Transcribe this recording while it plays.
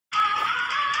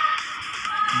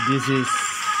This is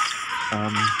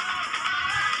um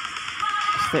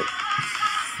step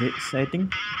 6, I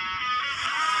think,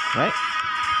 right?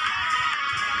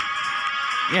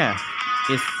 Yeah,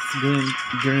 it's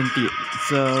guaranteed.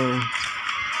 So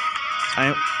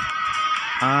I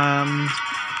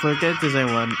for characters I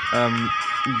want,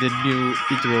 the new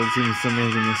Ichigo seems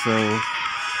amazing, so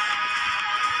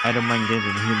I don't mind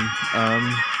getting him.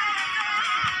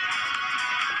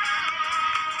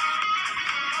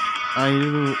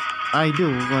 I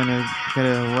do wanna kind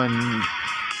of want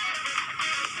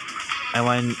I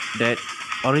want that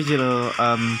original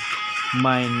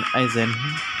mine Aizen.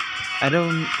 I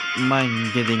don't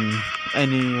mind getting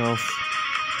any of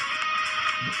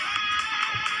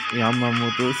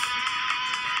Yamamoto's.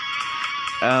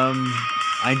 Um,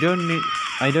 I don't need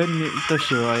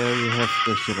Toshiro. I already have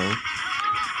Toshiro.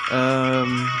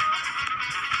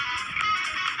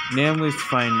 Nemu is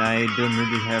fine. I don't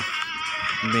really have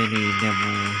many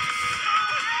Nemu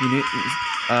unit.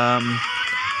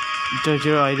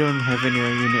 Toshiro, I don't have any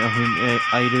unit of him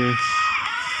either.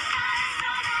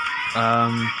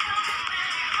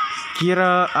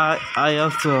 Kira, I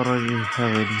also already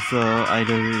have it, so I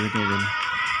don't really need him.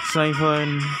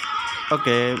 Siphon,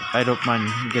 okay, I don't mind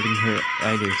getting her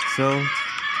either. So,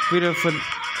 without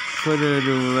further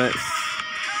ado, let's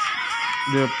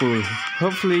do a pool.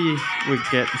 Hopefully, we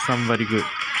get somebody good.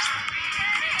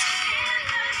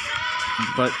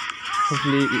 But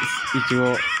hopefully, it's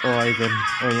Ichigo or Aizen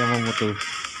or Yamamoto.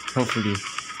 Hopefully.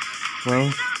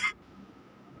 Well,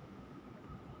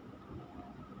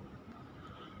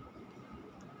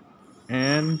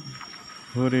 and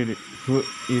who it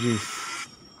is?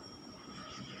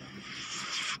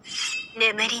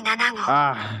 眠り7号。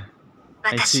Ah,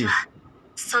 I 私 see. は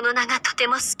その名がとて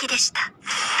も好きでした。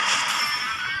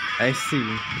I see.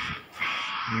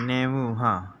 Nemu,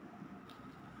 huh?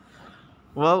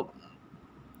 Well,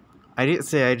 I did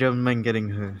say I don't mind getting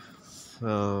her,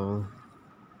 so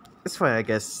it's fine, I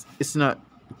guess. It's not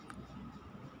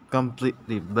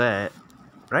completely bad,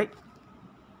 right?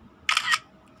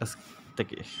 Let's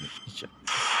take it.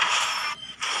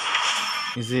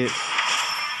 Is it?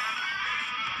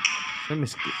 Let me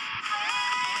skip.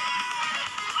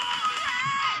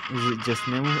 Is it just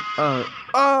Nemu?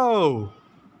 Oh!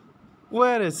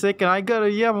 Wait a second, I got a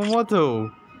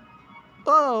Yamamoto.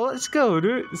 Oh, let's go,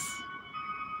 dudes.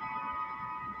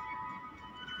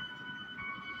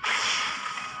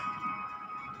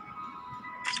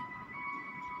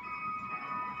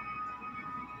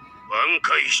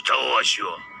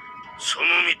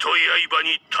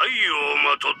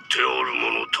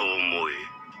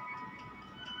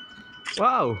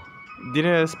 Wow,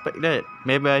 didn't expect that.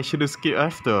 Maybe I should skip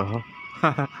after.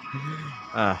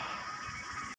 Ah.